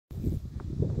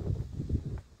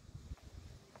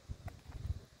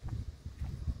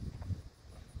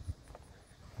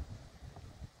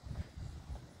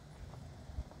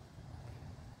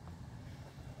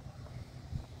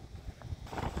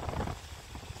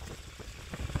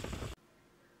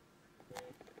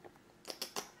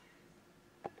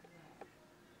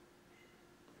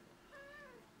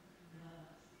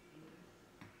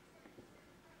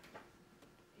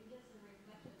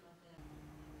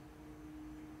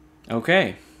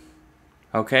Okay.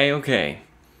 Okay.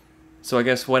 So I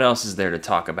guess what else is there to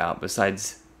talk about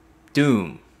besides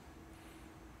doom?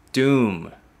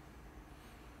 Doom.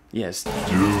 Yes.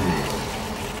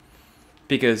 Doom.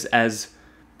 Because as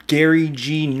Gary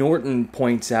G. Norton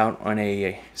points out on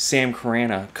a Sam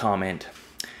Carana comment,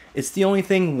 it's the only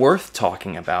thing worth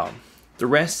talking about. The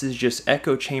rest is just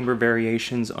echo chamber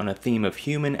variations on a theme of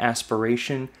human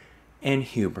aspiration and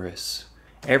hubris.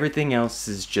 Everything else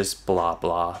is just blah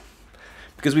blah.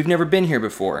 Because we've never been here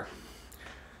before.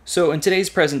 So in today's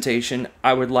presentation,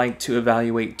 I would like to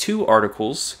evaluate two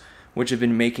articles which have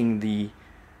been making the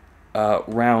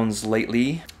rounds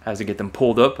lately. As I get them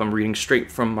pulled up, I'm reading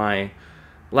straight from my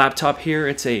laptop here.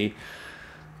 It's a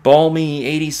balmy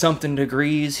 80-something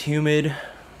degrees, humid.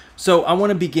 So I want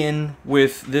to begin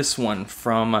with this one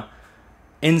from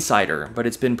Insider, but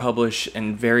it's been published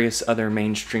in various other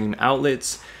mainstream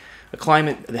outlets.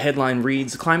 The headline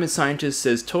reads, "Climate scientist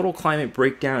says total climate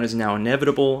breakdown is now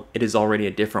inevitable. It is already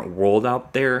a different world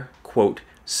out there. Quote,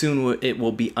 soon it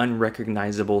will be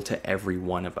unrecognizable to every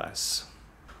one of us."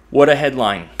 What a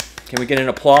headline. Can we get an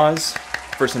applause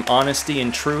for some honesty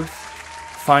and truth?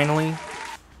 Finally,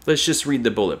 let's just read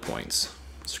the bullet points.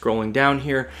 Scrolling down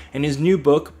here, in his new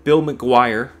book, Bill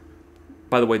McGuire,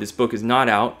 by the way, this book is not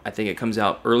out. I think it comes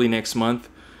out early next month.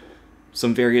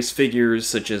 Some various figures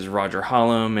such as Roger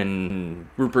Hallam and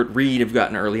Rupert Reed have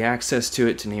gotten early access to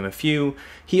it, to name a few.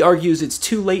 He argues it's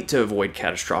too late to avoid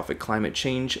catastrophic climate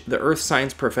change. The earth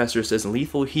science professor says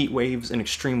lethal heat waves and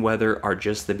extreme weather are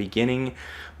just the beginning.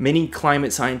 Many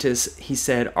climate scientists, he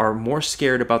said, are more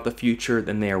scared about the future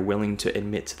than they are willing to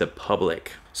admit to the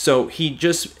public. So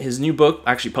his new book,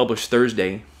 actually published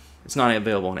Thursday, it's not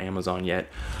available on Amazon yet,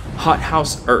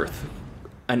 Hothouse Earth,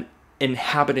 an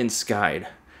inhabitant's guide.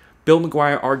 Bill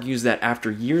McGuire argues that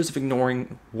after years of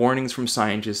ignoring warnings from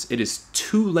scientists, it is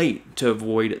too late to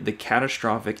avoid the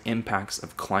catastrophic impacts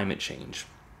of climate change.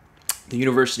 The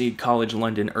University College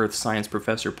London earth science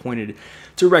professor pointed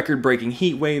to record-breaking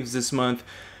heat waves this month,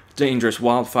 dangerous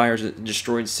wildfires that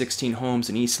destroyed 16 homes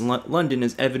in East London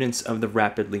as evidence of the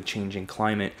rapidly changing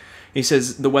climate. He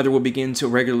says the weather will begin to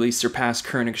regularly surpass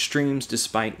current extremes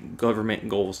despite government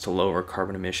goals to lower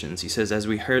carbon emissions. He says as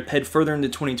we head further into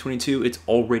 2022, it's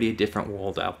already a different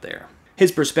world out there.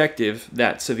 His perspective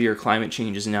that severe climate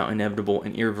change is now inevitable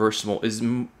and irreversible is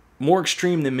more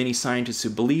extreme than many scientists who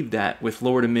believe that with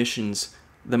lowered emissions,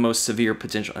 the most severe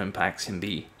potential impacts can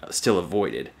be still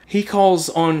avoided. He calls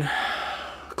on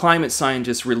climate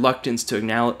scientists' reluctance to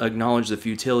acknowledge the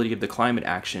futility of the climate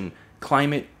action,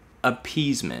 climate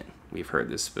appeasement. We've heard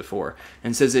this before,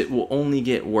 and says it will only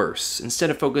get worse. Instead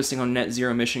of focusing on net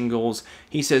zero emission goals,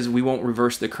 he says we won't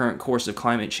reverse the current course of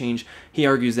climate change. He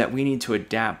argues that we need to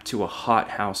adapt to a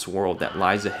hothouse world that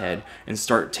lies ahead and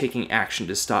start taking action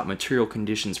to stop material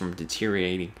conditions from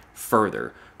deteriorating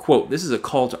further. Quote, "This is a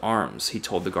call to arms," he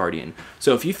told The Guardian.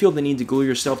 "So if you feel the need to glue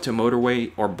yourself to a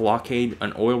motorway or blockade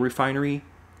an oil refinery,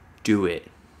 do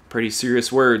it." Pretty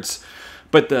serious words.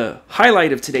 But the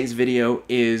highlight of today's video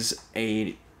is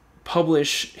a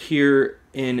publish here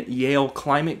in Yale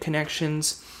Climate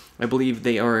Connections. I believe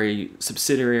they are a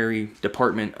subsidiary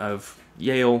department of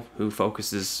Yale who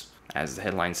focuses, as the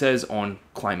headline says, on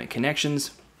climate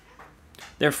connections.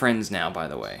 They're friends now, by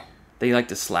the way. They like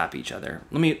to slap each other.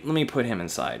 Let me put him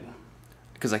inside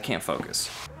because I can't focus.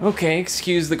 Okay,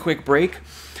 excuse the quick break.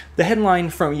 The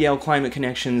headline from Yale Climate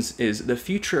Connections is "The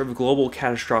Future of Global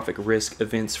Catastrophic Risk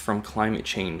Events from Climate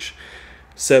Change."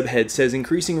 Subhead says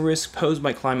increasing risks posed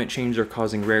by climate change are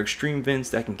causing rare extreme events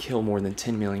that can kill more than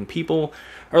 10 million people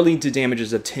or lead to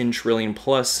damages of 10 trillion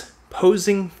plus,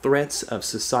 posing threats of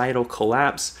societal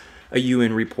collapse, a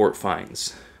UN report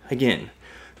finds. Again,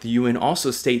 the UN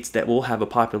also states that we'll have a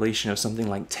population of something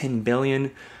like 10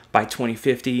 billion by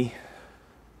 2050.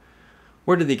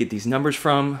 Where did they get these numbers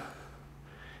from?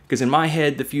 Because in my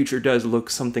head, the future does look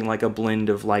something like a blend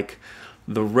of like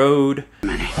The Road.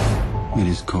 It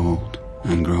is cold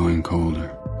and growing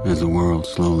colder as the world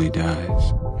slowly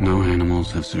dies. No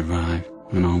animals have survived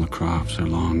and all the crops are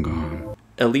long gone.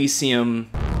 Elysium.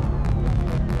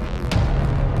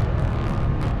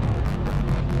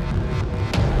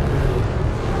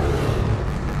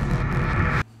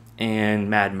 And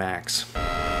Mad Max.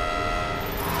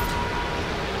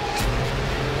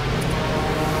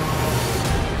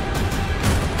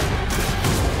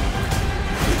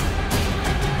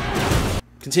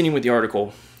 Continuing with the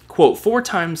article, quote, 4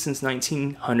 times since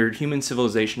 1900, human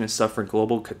civilization has suffered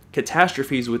global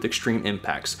catastrophes with extreme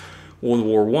impacts. World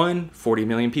War I, 40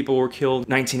 million people were killed.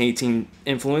 1918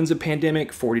 influenza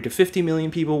pandemic, 40 to 50 million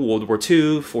people. World War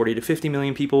II, 40 to 50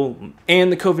 million people.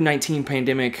 And the COVID-19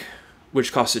 pandemic,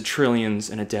 which costed trillions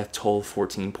and a death toll of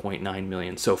 14.9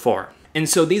 million so far. And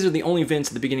so these are the only events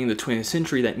at the beginning of the 20th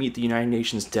century that meet the United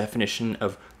Nations definition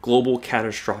of global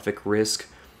catastrophic risk,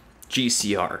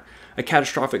 GCR. A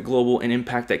catastrophic global and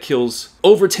impact that kills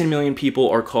over 10 million people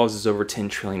or causes over 10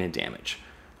 trillion in damage.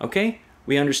 Okay?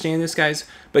 We understand this, guys?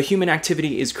 But human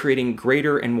activity is creating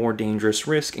greater and more dangerous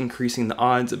risk, increasing the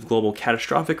odds of global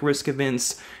catastrophic risk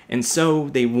events. And so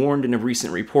they warned in a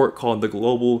recent report called the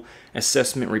Global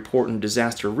Assessment Report on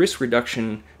Disaster Risk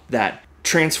Reduction that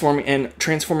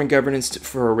transforming governance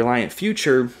for a reliant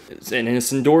future, and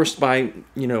it's endorsed by,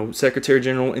 Secretary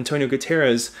General Antonio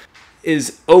Guterres,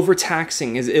 is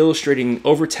illustrating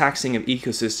overtaxing of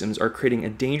ecosystems are creating a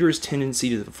dangerous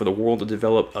tendency for the world to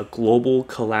develop a global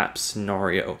collapse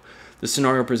scenario. The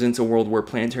scenario presents a world where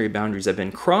planetary boundaries have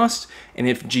been crossed, and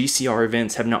if GCR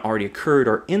events have not already occurred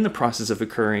or in the process of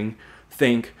occurring,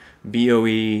 think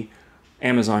BOE,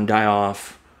 Amazon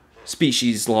die-off,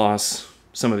 species loss,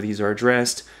 some of these are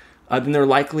addressed, then their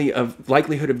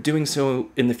likelihood of doing so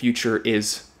in the future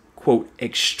is, quote,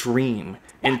 extreme,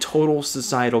 and total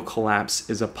societal collapse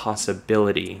is a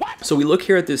possibility. So we look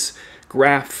here at this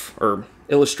graph or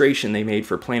illustration they made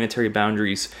for planetary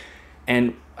boundaries,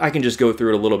 and I can just go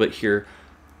through it a little bit here.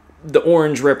 The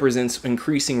orange represents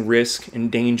increasing risk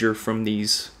and danger from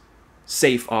these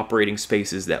safe operating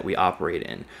spaces that we operate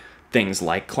in. Things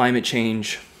like climate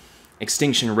change,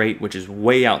 extinction rate, which is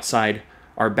way outside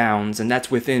our bounds, and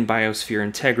that's within biosphere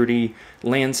integrity,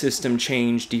 land system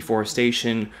change,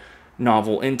 deforestation,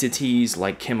 novel entities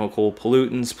like chemical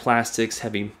pollutants, plastics,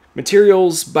 heavy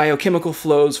materials, biochemical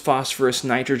flows, phosphorus,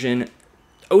 nitrogen.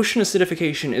 Ocean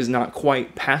acidification is not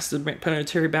quite past the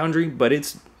planetary boundary, but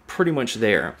it's pretty much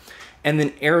there. And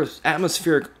then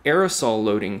atmospheric aerosol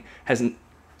loading has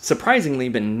surprisingly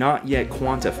been not yet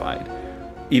quantified,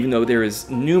 even though there is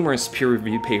numerous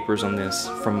peer-reviewed papers on this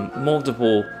from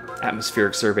multiple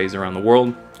atmospheric surveys around the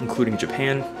world, including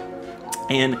Japan,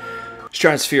 and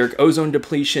stratospheric ozone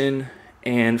depletion,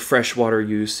 and freshwater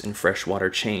use and freshwater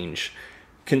change.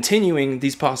 Continuing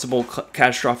these possible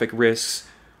catastrophic risks,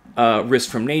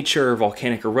 risk from nature,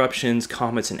 volcanic eruptions,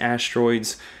 comets and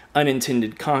asteroids,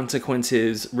 unintended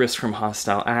consequences, risk from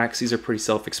hostile acts. These are pretty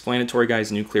self-explanatory,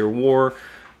 guys. Nuclear war,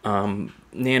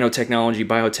 nanotechnology,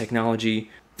 biotechnology.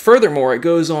 Furthermore, it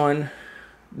goes on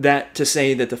to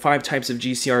say that the 5 types of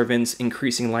GCR events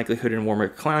increasing likelihood in warmer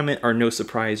climate are no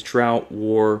surprise: drought,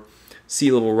 war,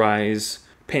 sea level rise,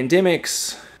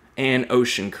 pandemics, and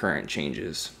ocean current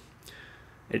changes.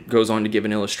 It goes on to give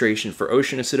an illustration for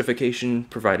ocean acidification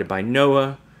provided by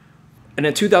NOAA. And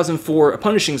in 2004, a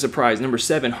punishing surprise, number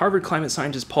 7, Harvard climate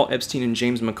scientists Paul Epstein and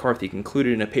James McCarthy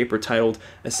concluded in a paper titled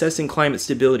Assessing Climate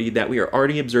Stability that we are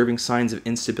already observing signs of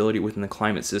instability within the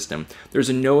climate system. There's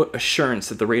no assurance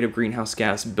that the rate of greenhouse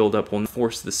gas buildup will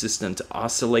force the system to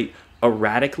oscillate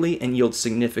erratically and yield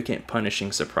significant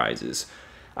punishing surprises,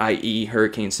 i.e.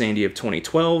 Hurricane Sandy of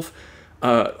 2012,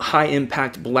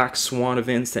 high-impact black swan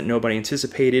events that nobody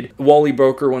anticipated. Wally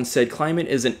Broker once said, "Climate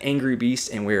is an angry beast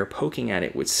and we are poking at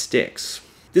it with sticks."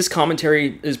 This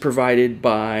commentary is provided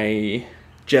by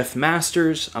Jeff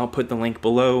Masters. I'll put the link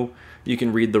below. You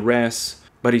can read the rest.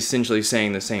 But he's essentially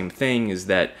saying the same thing, is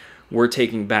that we're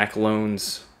taking back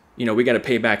loans. We got to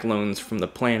pay back loans from the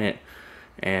planet,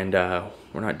 and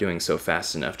we're not doing so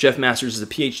fast enough. Jeff Masters is a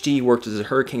PhD, worked as a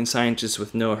hurricane scientist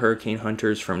with NOAA hurricane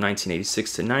hunters from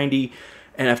 1986 to 90,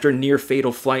 and after a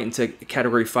near-fatal flight into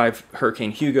Category 5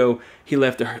 Hurricane Hugo, he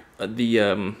left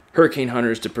the hurricane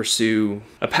hunters to pursue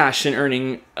a passion,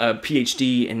 earning a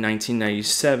PhD in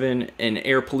 1997 in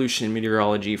air pollution and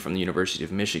meteorology from the University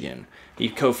of Michigan. He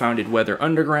co-founded Weather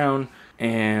Underground,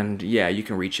 and yeah, you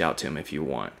can reach out to him if you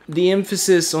want. The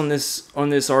emphasis on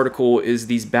this article is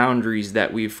these boundaries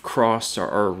that we've crossed, or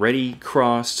are already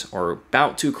crossed, or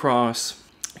about to cross,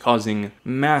 causing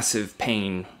massive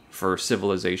pain for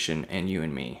civilization and you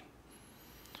and me.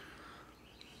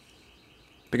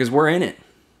 Because we're in it.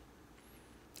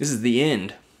 This is the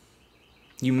end.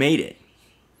 You made it.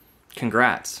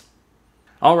 Congrats.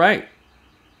 All right.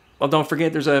 Well, don't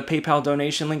forget there's a PayPal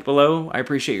donation link below. I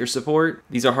appreciate your support.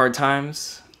 These are hard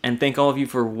times. And thank all of you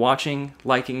for watching,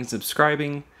 liking,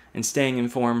 subscribing, and staying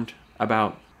informed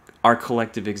about our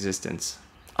collective existence.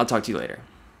 I'll talk to you later.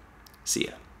 See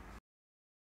ya.